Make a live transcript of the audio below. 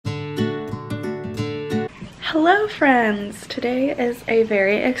Hello friends! Today is a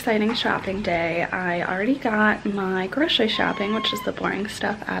very exciting shopping day. I already got my grocery shopping, which is the boring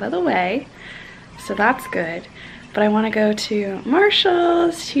stuff, out of the way, so that's good. But I want to go to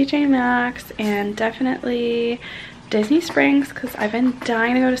Marshall's, TJ Maxx, and definitely Disney Springs because I've been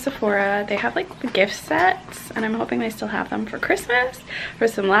dying to go to Sephora. They have like the gift sets and I'm hoping they still have them for Christmas for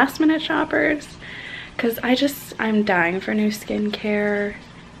some last minute shoppers because I'm dying for new skincare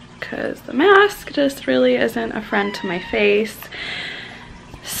because the mask just really isn't a friend to my face.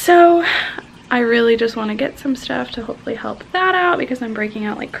 So I really just want to get some stuff to hopefully help that out because I'm breaking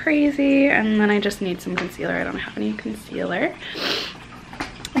out like crazy, and then I just need some concealer. I don't have any concealer,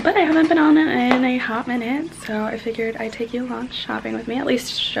 but I haven't been on it in a hot minute, so I figured I'd take you along shopping with me, at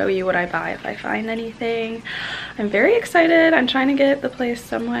least show you what I buy if I find anything. I'm very excited. I'm trying to get the place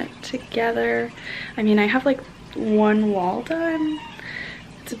somewhat together. I mean, I have like one wall done.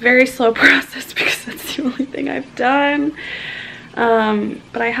 It's a very slow process because that's the only thing I've done.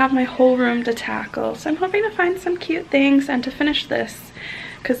 But I have my whole room to tackle, so I'm hoping to find some cute things and to finish this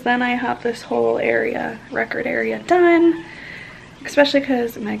because then I have this whole area, record area, done. Especially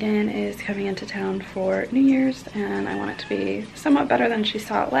because Megan is coming into town for New Year's and I want it to be somewhat better than she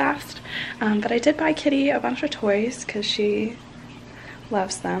saw it last. But I did buy Kitty a bunch of toys because she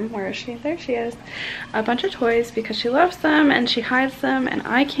loves them. Where is she? There she is. A bunch of toys because she loves them and she hides them and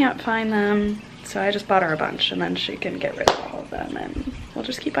I can't find them. So I just bought her a bunch and then she can get rid of all of them and we'll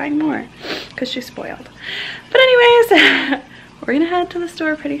just keep buying more because she's spoiled. But anyways, we're gonna head to the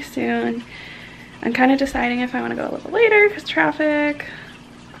store pretty soon. I'm kind of deciding if I want to go a little later because traffic.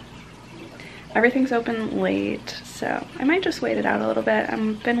 Everything's open late, so I might just wait it out a little bit.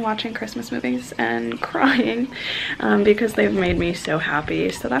 I've been watching Christmas movies and crying because they've made me so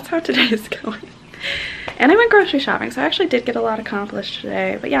happy. So that's how today is going. And I went grocery shopping, so I actually did get a lot accomplished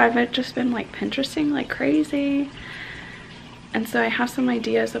today. But yeah, I've just been like Pinteresting like crazy. And so I have some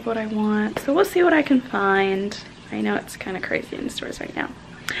ideas of what I want. So we'll see what I can find. I know it's kind of crazy in stores right now.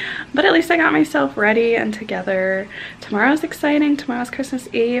 But at least I got myself ready and together. Tomorrow's exciting. Tomorrow's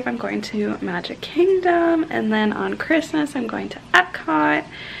Christmas Eve. I'm going to Magic Kingdom, and then on Christmas I'm going to Epcot.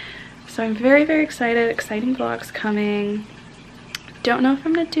 So I'm very, very excited. Exciting vlogs coming. Don't know if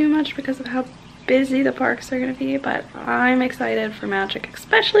I'm going to do much because of how busy the parks are going to be, but I'm excited for Magic,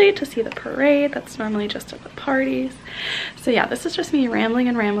 especially to see the parade. That's normally just at the parties. So yeah, this is just me rambling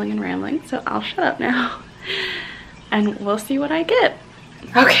and rambling and rambling. So I'll shut up now and we'll see what I get.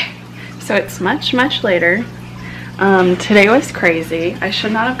 Okay, so it's much later. Today was crazy. I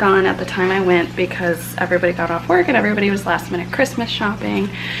should not have gone at the time I went because everybody got off work and everybody was last minute Christmas shopping.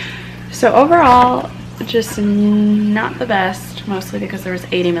 So overall, just not the best, mostly because there was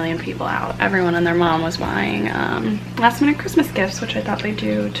 80 million people out. Everyone and their mom was buying last minute Christmas gifts, which I thought they'd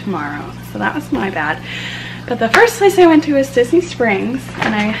do tomorrow. So that was my bad. But the first place I went to was Disney Springs,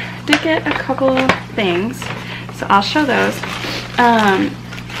 and I did get a couple things. So I'll show those.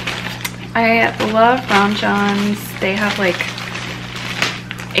 I love Ron John's. They have like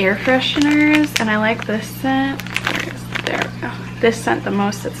air fresheners, and I like this scent. There we go. This scent the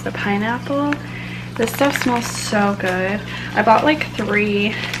most. It's the pineapple. This stuff smells so good. I bought like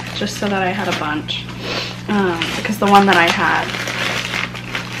 3 just so that I had a bunch because the one that I had,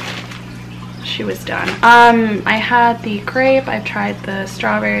 she was done. I had the grape. I've tried the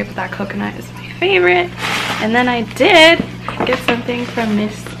strawberry, but that coconut is my favorite. And then I did get something from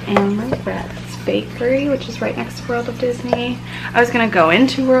Miss Amorette's Bakery, which is right next to World of Disney. I was gonna go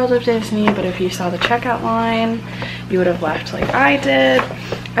into World of Disney, but if you saw the checkout line, you would have left like I did.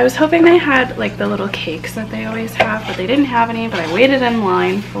 I was hoping they had like the little cakes that they always have, but they didn't have any, but I waited in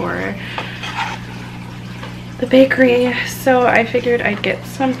line for the bakery, so I figured I'd get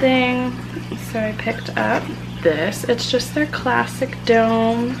something. So I picked up this. It's just their classic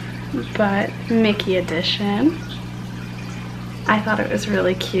dome, but Mickey edition. I thought it was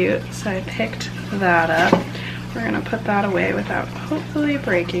really cute, so I picked that up. We're gonna put that away without hopefully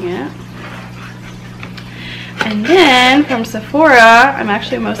breaking it. And then from Sephora, I'm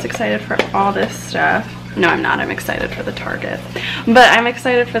actually most excited for all this stuff. No, I'm not. I'm excited for the Target. But I'm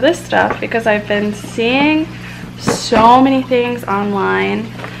excited for this stuff because I've been seeing so many things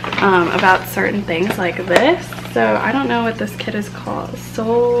online about certain things like this. So I don't know what this kit is called.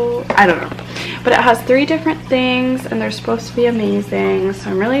 I don't know. But it has 3 different things and they're supposed to be amazing.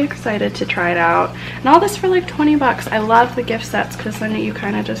 So I'm really excited to try it out. And all this for like 20 bucks. I love the gift sets because then you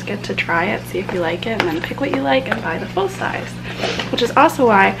kind of just get to try it, see if you like it, and then pick what you like and buy the full size. Which is also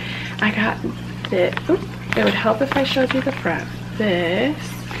why I got this. It would help if I showed you the front. This.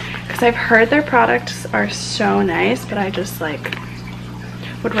 Because I've heard their products are so nice, but I just like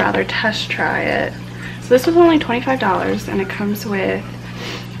would rather test try it. this was only $25, and it comes with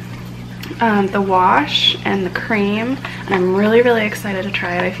the wash and the cream, and I'm really excited to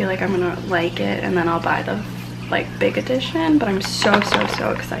try it. I feel like I'm gonna like it, and then I'll buy the like big edition, but I'm so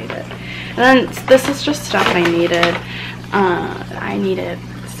excited. And then this is just stuff I needed. I needed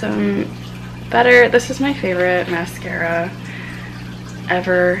some better, this is my favorite mascara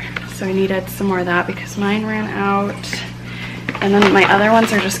ever, so I needed some more of that because mine ran out. And then my other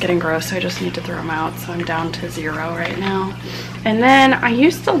ones are just getting gross, so I just need to throw them out. So I'm down to 0 right now. And then I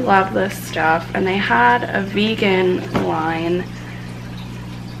used to love this stuff, and they had a vegan line.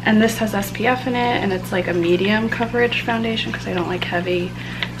 And this has SPF in it, and it's like a medium coverage foundation because I don't like heavy.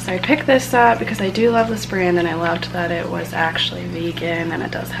 So I picked this up because I do love this brand, and I loved that it was actually vegan and it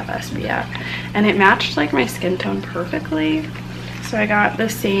does have SPF. And it matched like my skin tone perfectly. So I got the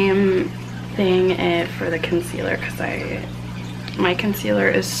same thing for the concealer because my concealer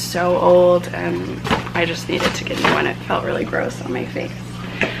is so old and I just needed to get a new one. It felt really gross on my face.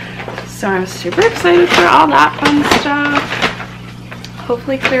 So I'm super excited for all that fun stuff.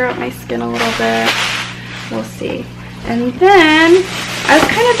 Hopefully clear up my skin a little bit. We'll see. And then I was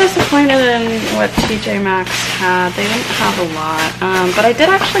kind of disappointed in what TJ Maxx had. They didn't have a lot. But I did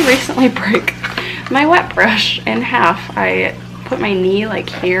actually recently break my wet brush in half. I put my knee like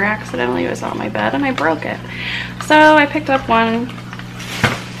here accidentally. It was on my bed and I broke it. So I picked up one.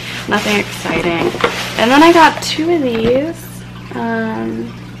 Nothing exciting. And then I got 2 of these.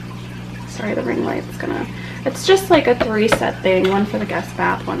 Sorry, the ring light's gonna... It's just like a 3-set thing. One for the guest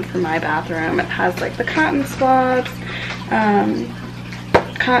bath, one for my bathroom. It has like the cotton swabs,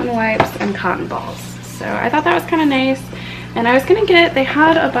 cotton wipes, and cotton balls. So I thought that was kind of nice. And I was gonna get, they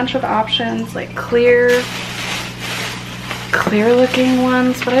had a bunch of options like clear looking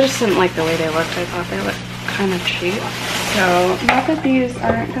ones, but I just didn't like the way they looked. I thought they looked kind of cheap. So not that these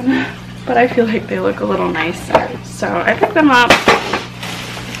aren't gonna, but I feel like they look a little nicer. So I picked them up.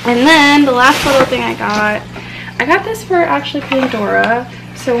 And then the last little thing I got this for actually Pandora.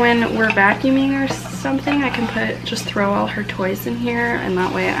 So when we're vacuuming or something, I can just throw all her toys in here, and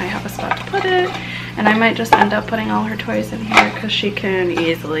that way I have a spot to put it. And I might just end up putting all her toys in here because she can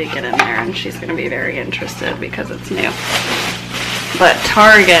easily get in there, and she's gonna be very interested because it's new. But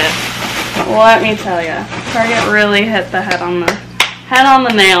Target, let me tell you, Target really hit the head on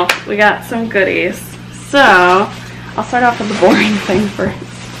the nail. We got some goodies. So I'll start off with the boring thing first.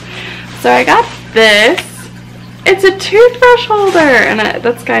 So I got this. It's a toothbrush holder, and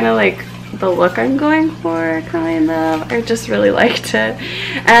that's kind of like the look I'm going for, kind of. I just really liked it.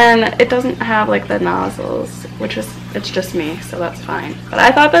 And it doesn't have like the nozzles, it's just me, so that's fine. But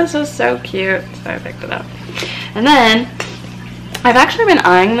I thought this was so cute, so I picked it up. And then I've actually been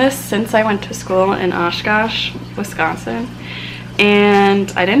eyeing this since I went to school in Oshkosh, Wisconsin.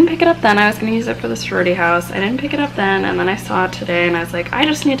 And I didn't pick it up then. I was going to use it for the sorority house. I didn't pick it up then, and then I saw it today, and I was like, I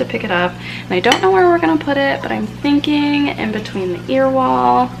just need to pick it up. And I don't know where we're going to put it, but I'm thinking in between the ear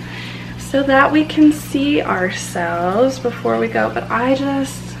wall so that we can see ourselves before we go. But I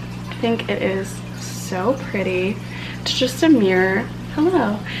just think it is so pretty. It's just a mirror.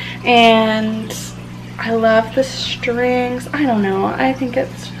 Hello. And I love the strings. I don't know. I think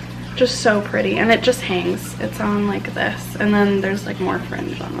it's just so pretty, and it just hangs. It's on like this, and then there's like more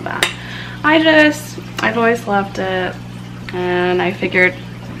fringe on the back. I've always loved it, and I figured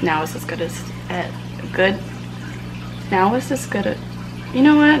now is as good as now is as good a, you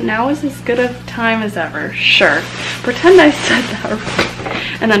know what, now is as good a time as ever. Sure, pretend I said that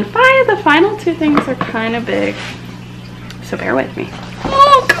right. And then the final 2 things are kind of big, so bear with me.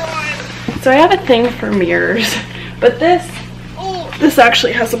 Oh god. So I have a thing for mirrors, but this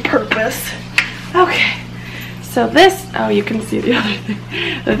actually has a purpose. Okay, so this, oh, you can see the other thing.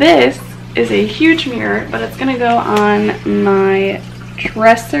 This is a huge mirror, but it's gonna go on my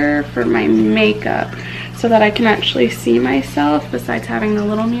dresser for my makeup so that I can actually see myself besides having the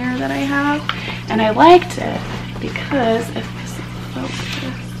little mirror that I have. And I liked it because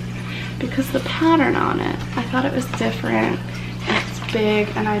because the pattern on it, I thought it was different, and it's big,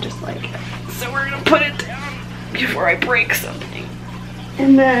 and I just like it. So we're gonna put it down before I break something.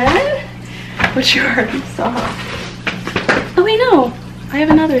 And then, which you already saw. Oh wait, no, I have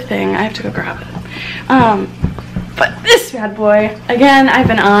another thing. I have to go grab it. But this bad boy, again, I've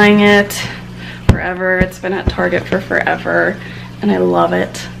been eyeing it forever. It's been at Target for forever, and I love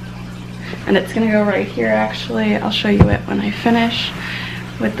it. And it's gonna go right here, actually. I'll show you it when I finish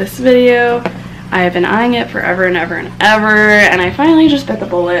with this video. I have been eyeing it forever and ever and ever, and I finally just bit the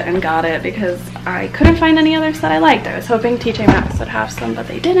bullet and got it because I couldn't find any others that I liked. I was hoping TJ Maxx would have some, but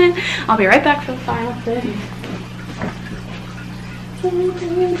they didn't. I'll be right back for the final thing. Ta-da!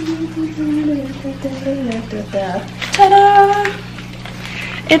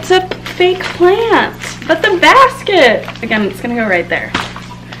 It's a fake plant, but the basket, again, it's gonna go right there. I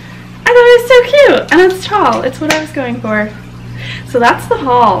thought it was so cute, and it's tall. It's what I was going for. So that's the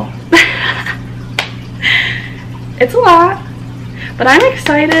haul. It's a lot, but I'm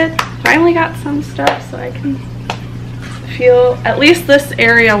excited. Finally got some stuff so I can feel, at least this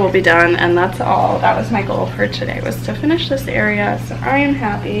area will be done, and that's all. That was my goal for today, was to finish this area, so I am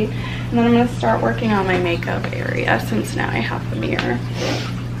happy. And then I'm going to start working on my makeup area since now I have the mirror.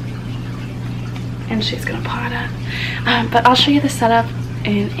 And she's going to pot it. But I'll show you the setup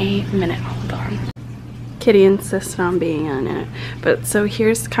in a minute. Hold on. Kitty insisted on being in it. But so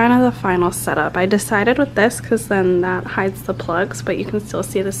here's kind of the final setup. I decided with this because then that hides the plugs, but you can still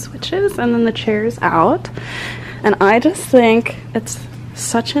see the switches, and then the chair's out. And I just think it's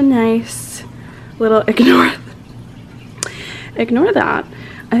such a nice little, ignore that.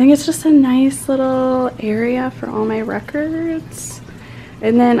 I think it's just a nice little area for all my records.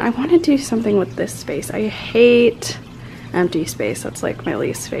 And then I want to do something with this space. I hate empty space. That's like my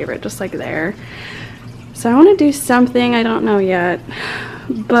least favorite, just like there. So I want to do something, I don't know yet,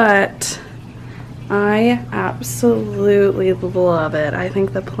 but I absolutely love it. I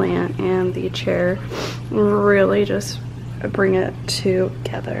think the plant and the chair really just bring it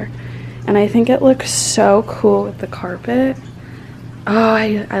together. And I think it looks so cool with the carpet. Oh,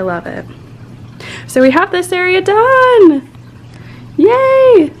 I love it. So we have this area done!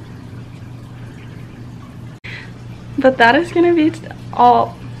 Yay! But that is going to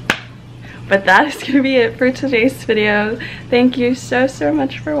be it for today's video. Thank you so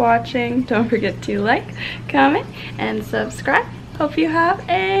much for watching. Don't forget to like, comment, and subscribe. Hope you have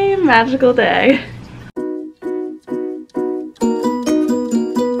a magical day.